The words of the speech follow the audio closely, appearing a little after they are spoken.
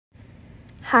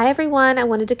Hi everyone, I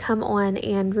wanted to come on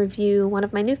and review one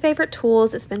of my new favorite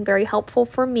tools. It's been very helpful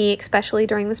for me, especially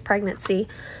during this pregnancy.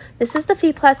 This is the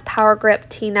FiPlus PowerGrip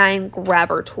T9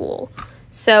 grabber tool.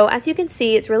 So as you can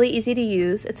see, it's really easy to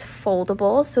use. It's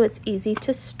foldable, so it's easy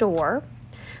to store.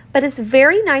 But it's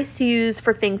very nice to use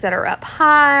for things that are up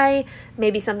high,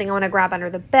 maybe something I want to grab under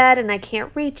the bed and I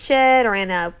can't reach it, or in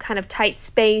a kind of tight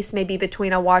space, maybe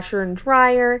between a washer and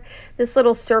dryer. This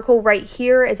little circle right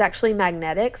here is actually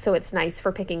magnetic, so it's nice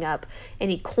for picking up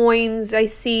any coins I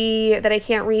see that I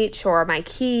can't reach or my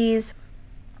keys.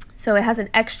 So it has an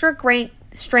extra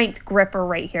strength gripper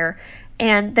right here.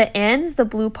 And the ends, the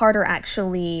blue part, are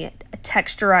actually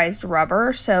texturized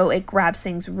rubber, so it grabs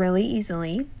things really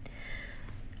easily.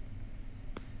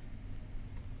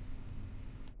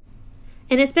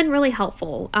 And it's been really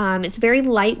helpful. It's very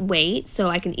lightweight, so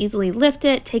I can easily lift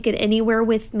it, take it anywhere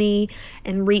with me,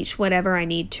 and reach whatever I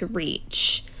need to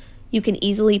reach. You can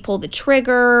easily pull the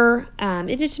trigger.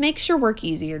 It just makes your work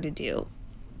easier to do.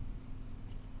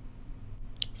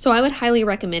 So I would highly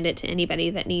recommend it to anybody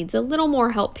that needs a little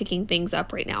more help picking things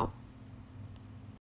up right now.